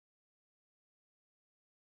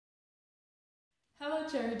Hello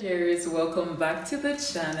Cherrie Dearies, welcome back to the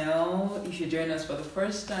channel. If you join us for the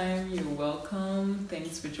first time, you're welcome.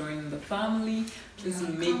 Thanks for joining the family. Just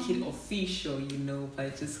make it official, by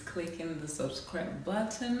just clicking the subscribe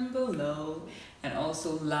button below and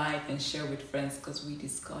also like and share with friends because we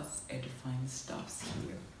discuss edifying stuffs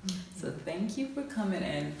here. So thank you for coming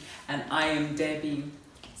in, and I am Debbie.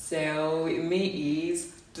 So me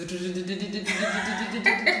is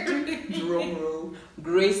drum roll,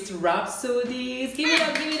 Graced Rhapsody. Give it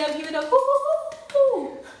up, give it up, give it up.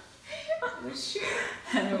 Woo!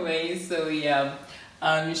 Anyway, so yeah,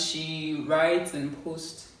 she writes and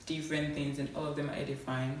posts different things, and all of them are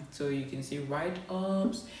edifying. So you can see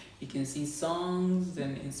write-ups, you can see songs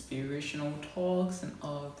and inspirational talks and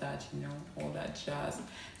all of that, all that jazz.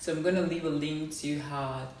 So I'm gonna leave a link to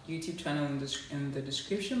her YouTube channel in the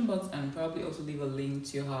description box, and probably also leave a link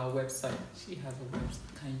to her website. She has a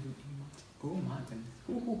website. Can you imagine? Oh my goodness.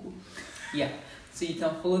 Yeah. So you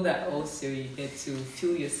can follow that also. You get to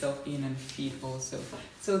fill yourself in and feed also.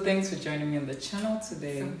 So thanks for joining me on the channel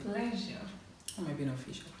today. It's a pleasure. I might be an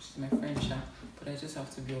official. She's my friend, Sha, but I just have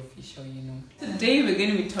to be official, Today we're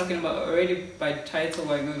going to be talking about, already by title,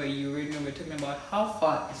 I know that you already know, we're talking about how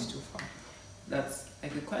far is too far. That's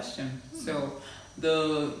like a question. So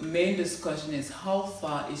the main discussion is how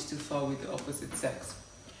far is too far with the opposite sex.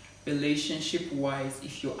 Relationship wise,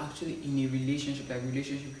 if you're actually in a relationship,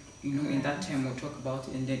 in that time we'll talk about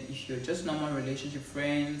it. And then if you're just normal relationship,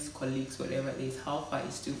 friends, colleagues, whatever it is, how far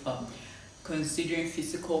is too far? Considering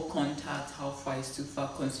physical contact, how far is too far?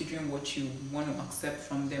 Considering what you want to accept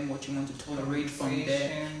from them, what you want to tolerate from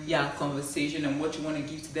them, conversation, and what you want to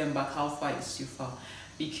give to them back, how far is too far?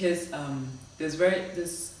 Because they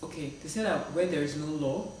say that where there is no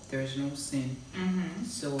law, there is no sin.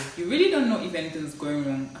 So you really don't know if anything is going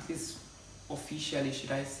wrong, at least officially,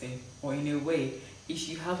 should I say, or in a way, if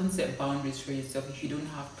you haven't set boundaries for yourself, if you don't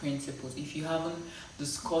have principles, if you haven't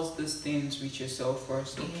discussed these things with yourself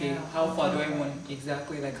first, how far do I want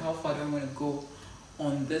to go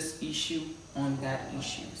on this issue, on that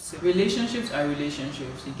issue? So relationships are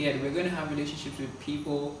relationships. We're going to have relationships with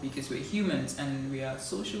people because we're humans and we are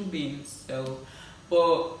social beings. So,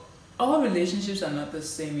 but all relationships are not the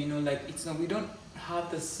same. We don't have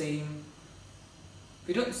the same.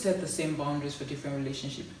 We don't set the same boundaries for different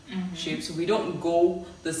relationships. We don't go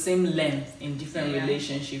the same length in different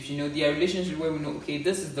relationships. There are relationships where we know,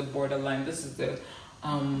 this is the borderline, this is the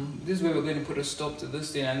this is where we're going to put a stop to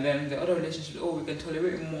this thing, and then the other relationships, we can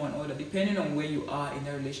tolerate more and all that, depending on where you are in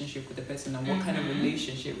a relationship with the person and what kind of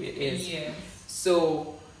relationship it is.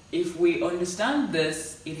 So if we understand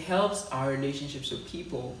this, it helps our relationships with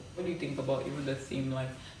people. What do you think about even the theme, like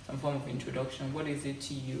some form of introduction? What is it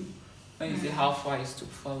to you? When you say how far is too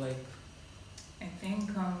far, I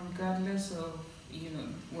think regardless of,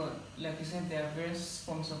 like you said, there are various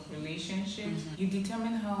forms of relationships. You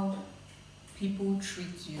determine how people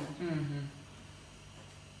treat you.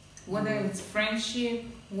 Whether it's friendship,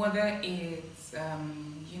 whether it's,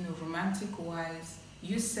 romantic wise,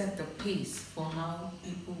 you set the pace for how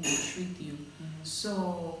people will treat you.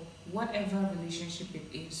 So whatever relationship it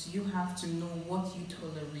is, you have to know what you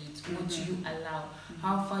tolerate, what you allow,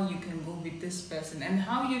 how far you can go with this person, and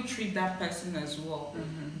how you treat that person as well,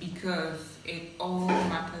 because it all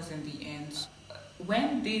matters in the end.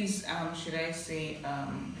 When these,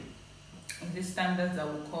 these standards, I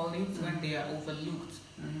will call it, when they are overlooked,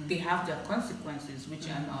 they have their consequences, which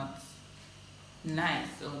are not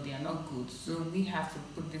nice or they are not good. So we have to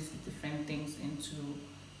put these different things into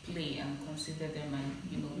play and consider them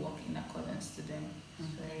and work in accordance to them.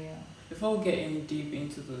 So yeah. Before we get in deep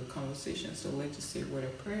into the conversation, so let's just say a word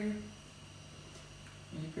of prayer.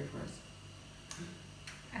 Can you pray for us?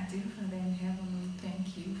 Our dear Father in heaven, we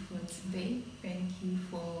thank you for today. Thank you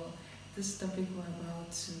for this topic we're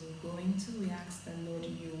about to go into. We ask that, Lord,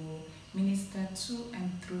 you will minister to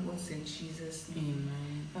and through us in Jesus' name.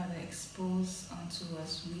 Amen. Father, expose unto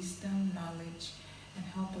us wisdom, knowledge, and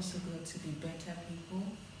help us, O God, to be better people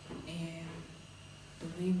in the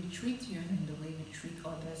way we treat you and in the way we treat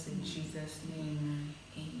others in Jesus' name.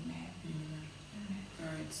 Amen. Amen.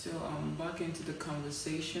 Alright, so back into the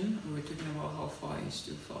conversation. We were talking about how far is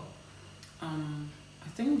too far. I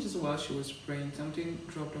think just while she was praying, something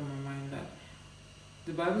dropped on my mind that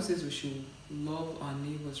the Bible says we should love our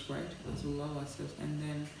neighbors, right? As we love ourselves. And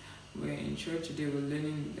then we're in church today, we're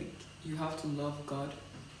learning you have to love God.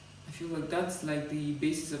 I feel like that's like the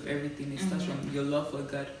basis of everything. It starts from your love for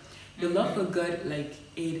God. Your love for God,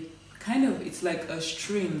 it's like a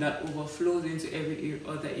stream that overflows into every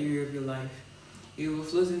other area of your life. It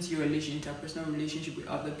overflows into your interpersonal relationship with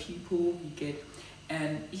other people.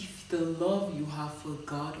 And if the love you have for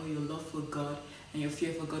God, or your love for God, and your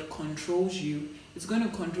fear for God controls you, it's going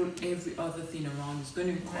to control every other thing around. It's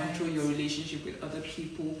going to control your relationship with other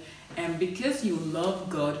people. And because you love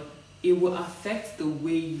God, it will affect the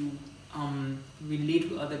way you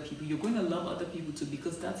relate with other people. You're going to love other people too,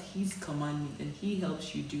 because that's His commandment and He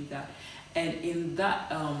helps you do that. And in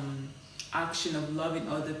that action of loving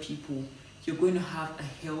other people, you're going to have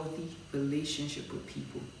a healthy relationship with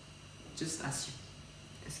people, just as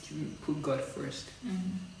you put God first.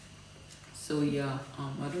 So yeah,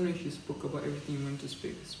 I don't know if you spoke about everything you wanted to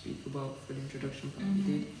speak about for the introduction part. You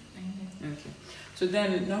did? Okay. So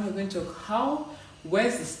then now we're going to talk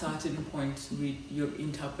where's the starting point with your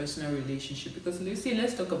interpersonal relationship? Because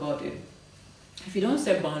let's talk about it. If you don't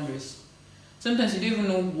set boundaries, sometimes you don't even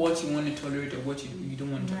know what you want to tolerate or what you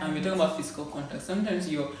don't want to. And we're talking about physical contact. Sometimes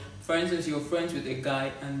for instance, you're friends with a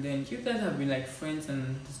guy, and then you guys have been like friends,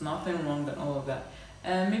 and there's nothing wrong and all of that.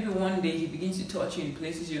 And maybe one day he begins to touch you in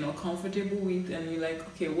places you're not comfortable with, and you're like,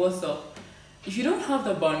 okay, what's up? If you don't have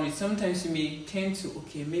the boundaries, sometimes you may tend to,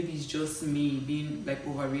 okay, maybe it's just me being like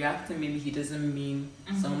overreacting. Maybe he doesn't mean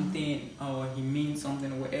something, or he means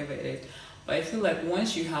something, or whatever it is. But I feel like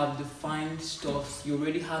once you have defined stuff, you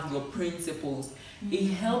already have your principles, it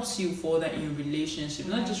helps you further in relationship,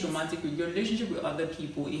 not just romantic, your relationship with other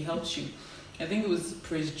people, it helps you. I think it was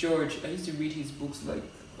Praise George. I used to read his books, like,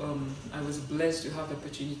 I was blessed to have the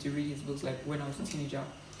opportunity to read his books, like, when I was a teenager.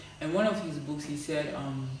 And one of his books, he said,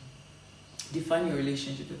 define your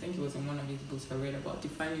relationship. I think it was in one of his books I read about,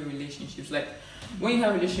 define your relationships. Like, when you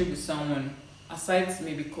have a relationship with someone, aside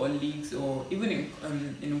maybe colleagues, or even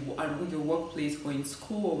in your workplace, or in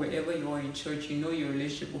school, or wherever you are, in church, you know your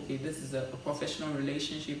relationship, okay, this is a professional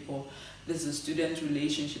relationship, or this is a student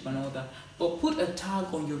relationship, and all that. But put a tag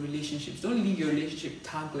on your relationships. Don't leave your relationship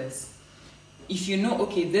tagless. If you know,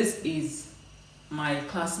 okay, this is my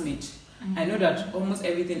classmate, I know that almost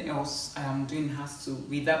everything else I am doing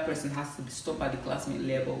with that person has to be stopped at the classmate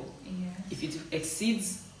level. If it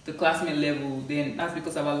exceeds the classmate level, then that's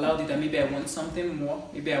because I've allowed it, and maybe I want something more.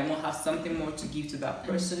 Maybe I won't have something more to give to that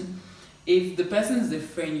person. If the person is a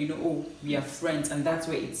friend, you know, oh, we are friends, and that's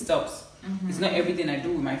where it stops. It's not everything I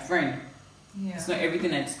do with my friend. It's not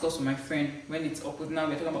everything I discuss with my friend. When it's opposite, now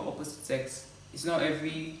we're talking about opposite sex. It's not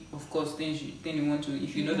every, of course, thing you want to.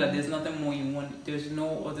 If you know that there's nothing more you want, there's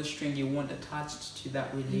no other string you want attached to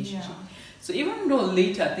that relationship. So even though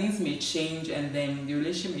later things may change, and then the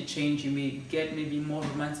relationship may change, you may get maybe more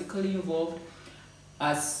romantically involved,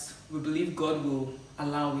 as we believe God will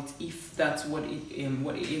allow it, if that's what it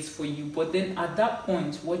is for you. But then at that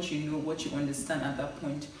point, what you know, what you understand at that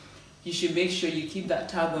point, you should make sure you keep that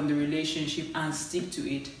tag on the relationship and stick to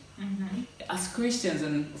it. As Christians,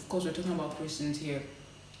 and of course we're talking about Christians here,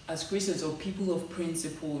 as Christians or people of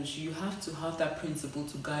principles, you have to have that principle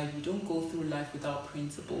to guide you. Don't go through life without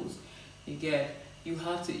principles. You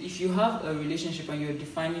have to, if you have a relationship and you're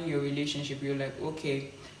defining your relationship, you're like,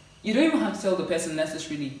 okay, you don't even have to tell the person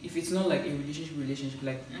necessarily, if it's not like a relationship,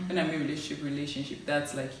 like when I mean relationship,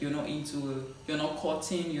 that's like you're not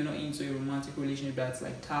courting, you're not into a romantic relationship that's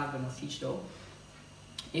like tagged and official.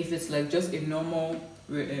 If it's like just a normal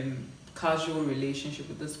casual relationship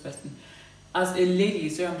with this person, as a lady,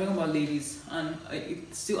 so I'm talking about ladies, and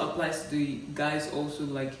it still applies to the guys also,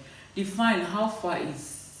 like define how far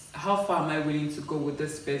am I willing to go with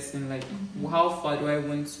this person, like how far do I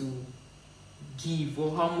want to give,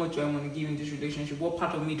 or how much do I want to give in this relationship, what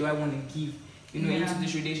part of me do I want to give into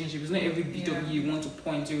this relationship. It's not every bit of you want to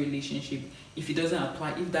pour into a relationship. If it doesn't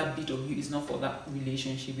apply, if that bit of you is not for that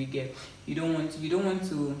relationship, you don't want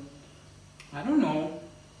to, I don't know,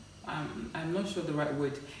 I'm not sure the right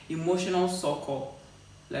word, emotional succor.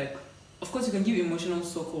 Like, of course you can give emotional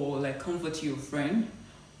succor or like comfort to your friend,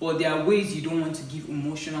 but there are ways you don't want to give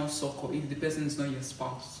emotional succor if the person is not your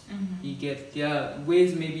spouse. There are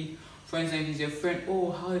ways, maybe for instance, if it's your friend,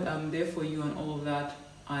 oh, how I'm there for you and all of that,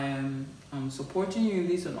 I'm supporting you in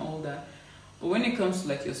this and all that. But when it comes to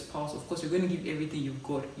like your spouse, of course you're going to give everything you've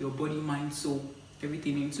got, your body, mind, soul,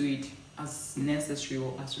 everything into it as necessary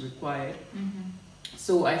or as required.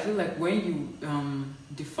 So I feel like when you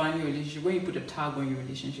define your relationship, when you put a tag on your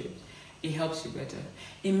relationship, it helps you better.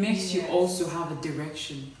 It makes you also have a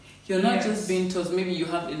direction. You're not just being told, maybe you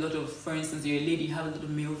have a lot of, for instance, you're a lady, you have a lot of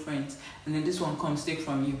male friends, and then this one comes take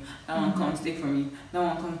from you, that one comes take from you, that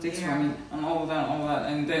one comes take from you, and all that,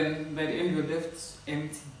 and then by the end you're left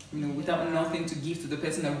empty, without nothing to give to the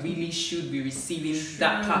person that really should be receiving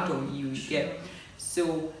that part of you.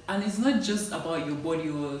 So, and it's not just about your body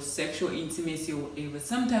or sexual intimacy or whatever.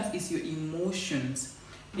 Sometimes it's your emotions,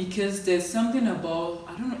 because there's something about,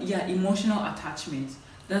 emotional attachment.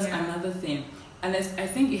 That's another thing. And I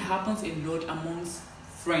think it happens a lot amongst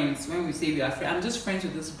friends, when we say we are friends, I'm just friends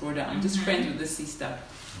with this brother, I'm just friends with this sister.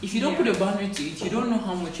 If you don't Yeah. put a boundary to it, you don't know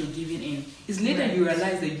how much you're giving in. It's later you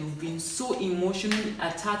realize that you've been so emotionally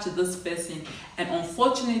attached to this person, and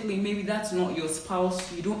unfortunately, maybe that's not your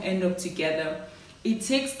spouse. You don't end up together. It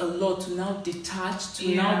takes a lot to now detach,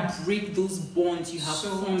 to now break those bonds you have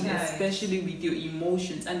formed, especially with your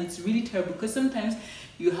emotions. And it's really terrible because sometimes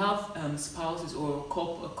you have spouses or a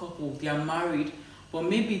couple, they are married, but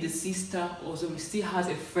maybe the sister also still has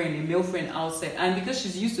a friend, a male friend outside, and because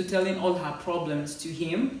she's used to telling all her problems to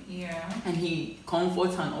him, and he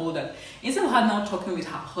comforts her and all that, instead of her now talking with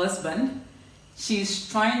her husband, she's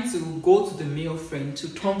trying to go to the male friend to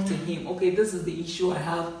talk to him. Okay, this is the issue I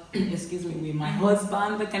have, excuse me, with my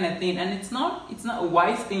husband, that kind of thing. And it's not a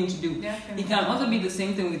wise thing to do. Definitely. It can also be the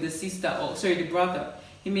same thing with the sister, or the brother.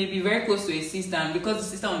 He may be very close to his sister, and because the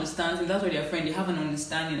sister understands him, that's why they're friends, they have an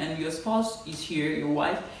understanding, and your spouse is here, your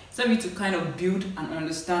wife. So you to kind of build an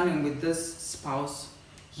understanding with this spouse,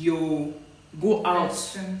 you go out,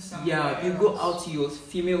 you go out to your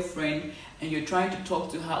female friend, and you're trying to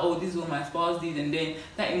talk to her, oh, this is what my spouse did, and then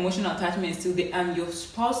that emotional attachment is still there, and your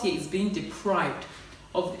spouse here is being deprived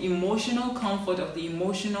of the emotional comfort, of the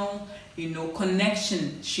emotional,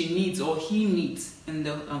 connection she needs or he needs in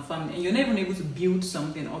the family, and you're not even able to build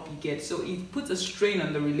something up again. So it puts a strain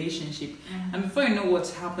on the relationship. And before you know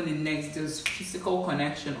what's happening next, there's physical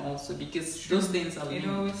connection also, because those things are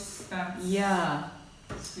linked.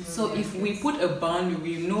 So if we put a boundary,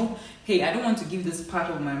 we know, hey, I don't want to give this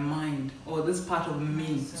part of my mind or this part of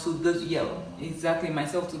me to this,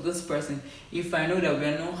 myself to this person. If I know that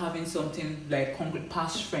we're not having something like concrete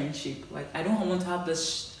past friendship, like I don't want to have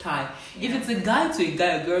this tie. If it's a guy to a guy,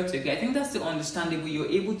 a girl to a guy, I think that's still understandable. You're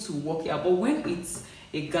able to work it out. But when it's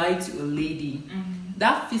a guy to a lady,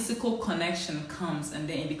 that physical connection comes, and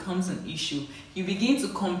then it becomes an issue. You begin to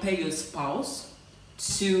compare your spouse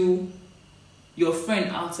to your friend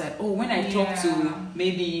outside. Oh, when I talk to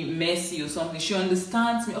maybe Mercy or something, she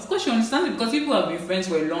understands me. Of course she understands me, because people have been friends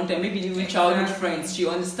for a long time, maybe even childhood friends. She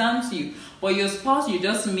understands you. But your spouse, you're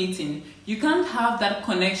just meeting, you can't have that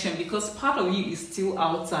connection because part of you is still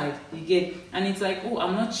outside. You get, and it's like, oh,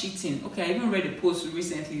 I'm not cheating. Okay, I even read a post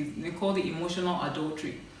recently, they call it emotional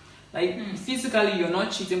adultery. Like physically you're not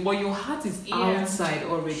cheating, but your heart is outside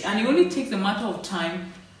already. And it only takes a matter of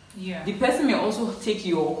time. The person may also take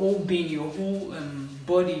your whole being, your whole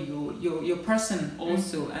body, your person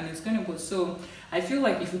also, and it's going to go. So I feel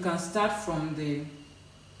like if you can start from the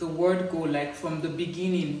word go, like from the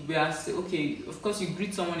beginning, we are okay. Of course, you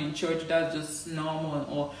greet someone in church, that's just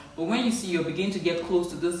normal. But when you see you're beginning to get close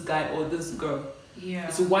to this guy or this girl,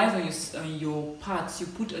 it's wise on your parts. You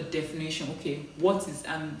put a definition. Okay, what is,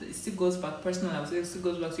 and it still goes back personal. I would say it still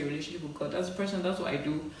goes back to your relationship with God. That's personal. That's what I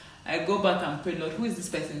do. I go back and pray, Lord, who is this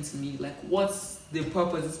person to me? Like, what's the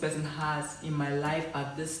purpose this person has in my life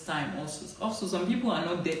at this time? Also, some people are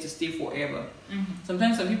not there to stay forever.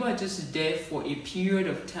 Sometimes some people are just there for a period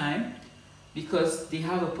of time because they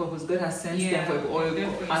have a purpose. God has sent them for,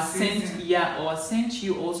 or sent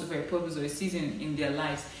you also for a purpose or a season in their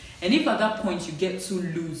lives. And if at that point you get too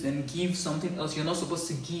loose and give something else you're not supposed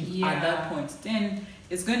to give at that point, then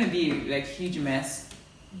it's going to be like huge mess.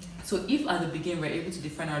 So if at the beginning we're able to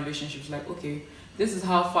define our relationships, like, okay, this is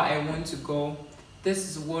how far I want to go, this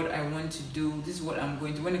is what I want to do, this is what I'm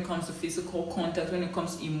going to. When it comes to physical contact, when it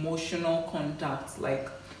comes to emotional contact, like,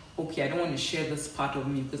 okay, I don't want to share this part of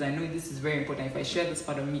me because I know this is very important. If I share this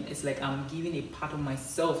part of me, it's like I'm giving a part of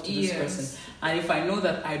myself to this person. And if I know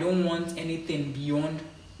that I don't want anything beyond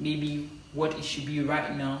maybe what it should be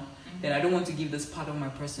right now, then I don't want to give this part of my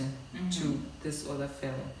person to this other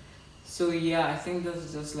fellow. So I think this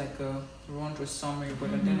is just like a run-through summary, but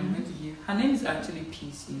then I'm going to give, her name is actually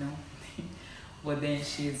Peace, but then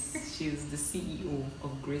she's the CEO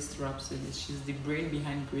of Graced Rhapsody. She's the brain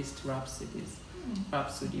behind Graced Rhapsody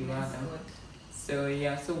rather. So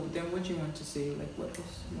so then what do you want to say? Like, what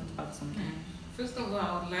else? You want to add something? First of all,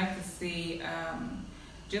 I would like to say,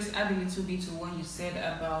 just add a little bit to what you said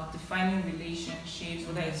about defining relationships,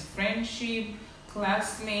 whether it's friendship,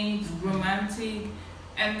 classmates, romantic.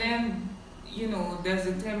 And then, there's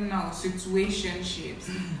a term now, situationships.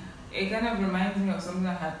 It kind of reminds me of something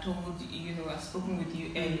I had told, I've spoken with you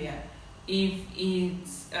earlier. If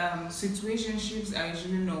it's, situationships are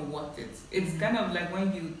usually not worth it. It's kind of like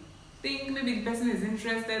when you think maybe the person is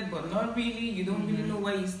interested, but not really, you don't really know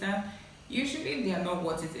where you stand. Usually they are not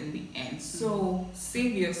worth it in the end. So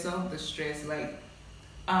save yourself the stress. Like,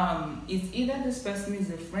 it's either this person is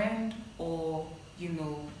a friend or,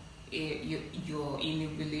 you're in a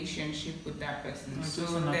relationship with that person. So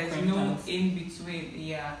there's no in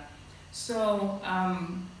between. So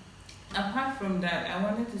Apart from that, I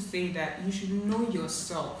wanted to say that you should know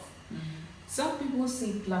yourself. Some people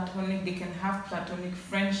say platonic, they can have platonic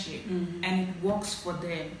friendship and it works for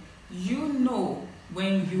them. You know,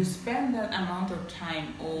 when you spend that amount of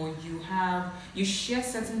time or you share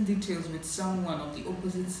certain details with someone of the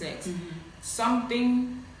opposite sex,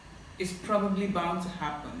 something is probably bound to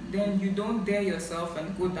happen. Then you don't dare yourself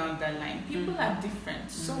and go down that line. People are different.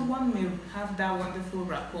 Someone may have that wonderful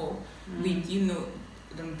rapport with,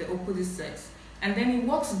 the opposite sex. And then it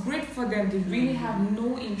works great for them. They really have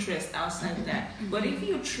no interest outside that. But if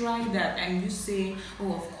you try that and you say,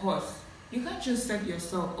 oh, of course, you can't just set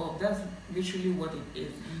yourself up. That's literally what it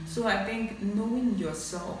is. So I think knowing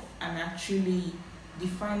yourself and actually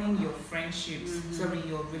defining your friendships,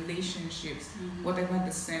 your relationships, whatever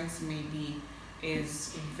the sense may be,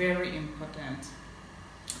 is very important.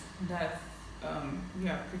 That's,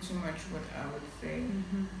 pretty much what I would say.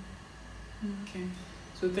 Okay.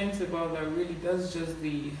 So thanks about that. Really, that's just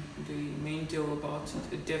the main deal about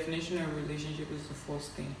it. The definition of relationship is the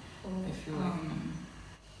first thing. I feel like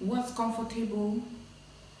what's comfortable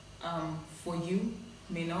for you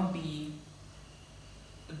may not be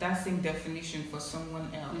that same definition for someone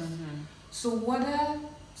else. So whether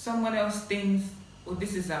someone else thinks, oh,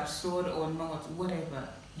 this is absurd or not, whatever,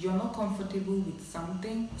 you're not comfortable with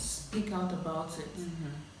something, speak out about it.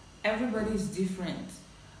 Everybody is different.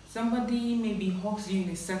 Somebody maybe hugs you in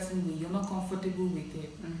a certain way, you're not comfortable with it.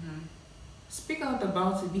 Speak out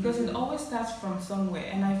about it, because it always starts from somewhere.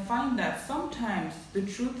 And I find that sometimes the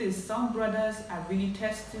truth is some brothers are really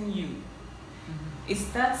testing you. It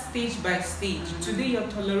starts stage by stage. Today you're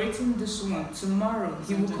tolerating this one, tomorrow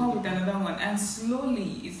he will come with another one, and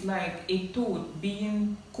slowly it's like a toad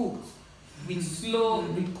being cooked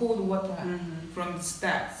with cold water from the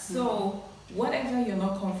start. So whatever you're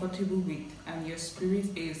not comfortable with and your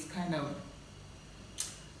spirit is kind of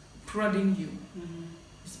prodding you,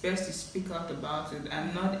 it's best to speak out about it,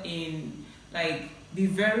 and not be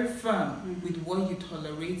very firm with what you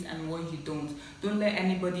tolerate and what you don't. Don't let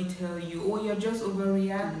anybody tell you, oh, you're just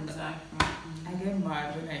overreacting. Exactly. I get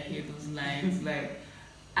mad when I hear those lines.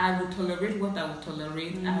 I will tolerate what I will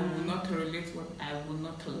tolerate. I will not tolerate what I will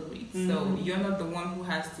not tolerate. So you're not the one who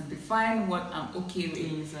has to define what I'm okay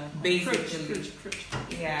with. Basically.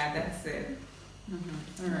 Yeah, that's it.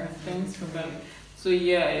 Alright, thanks for that. So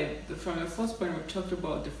from the first point we talked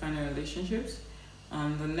about defining relationships.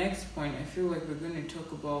 The next point, I feel like we're going to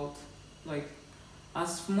talk about,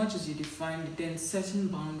 as much as you define it, then setting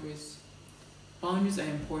boundaries. Boundaries are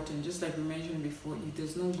important, just like we mentioned before. If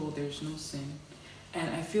there's no law, there's no sin. And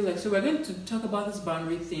I feel like, so we're going to talk about this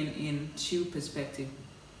boundary thing in two perspectives.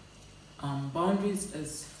 Boundaries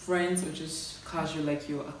as friends or just casual, like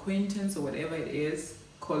your acquaintance or whatever it is,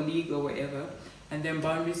 colleague or whatever. And then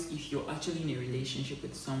boundaries if you're actually in a relationship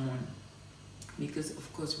with someone. Because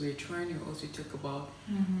of course we're trying to also talk about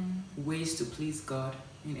ways to please God.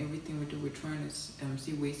 In everything we do, we're trying to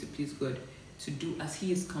see ways to please God, to do as He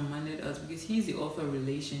has commanded us, because He is the author of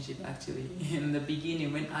relationship. Actually, in the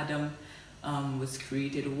beginning, when Adam was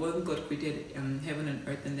created, when God created heaven and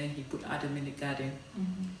earth, and then He put Adam in the garden.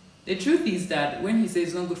 The truth is that when He says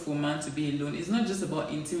it's not good for man to be alone, it's not just about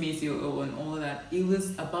intimacy or all that. It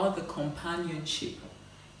was about the companionship.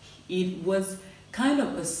 It was kind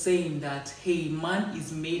of a saying that, hey, man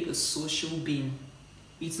is made a social being.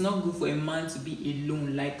 It's not good for a man to be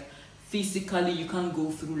alone. Like physically, you can't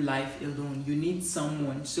go through life alone. You need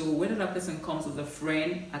someone. So whether that person comes as a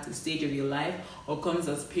friend at a stage of your life, or comes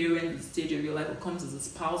as parent at a stage of your life, or comes as a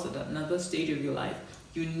spouse at another stage of your life,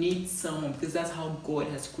 you need someone, because that's how God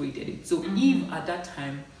has created it. So Eve at that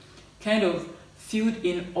time kind of filled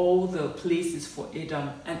in all the places for Adam,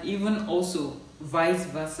 and even also vice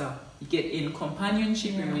versa. You get in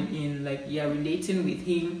companionship and relating with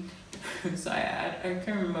him. So I can't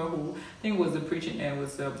remember who. I think it was the preacher. It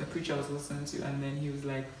was the preacher I was listening to, and then he was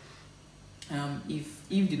like, if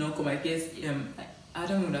Eve did not come, I guess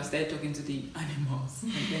Adam would have started talking to the animals,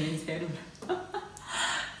 and then his head would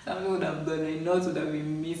something would have done, and nose would have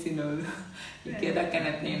been missing, or you get that kind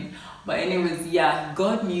of thing. But anyways,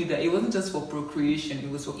 God knew that it wasn't just for procreation; it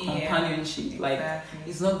was for companionship. Exactly. Like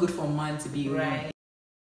it's not good for man to be alone.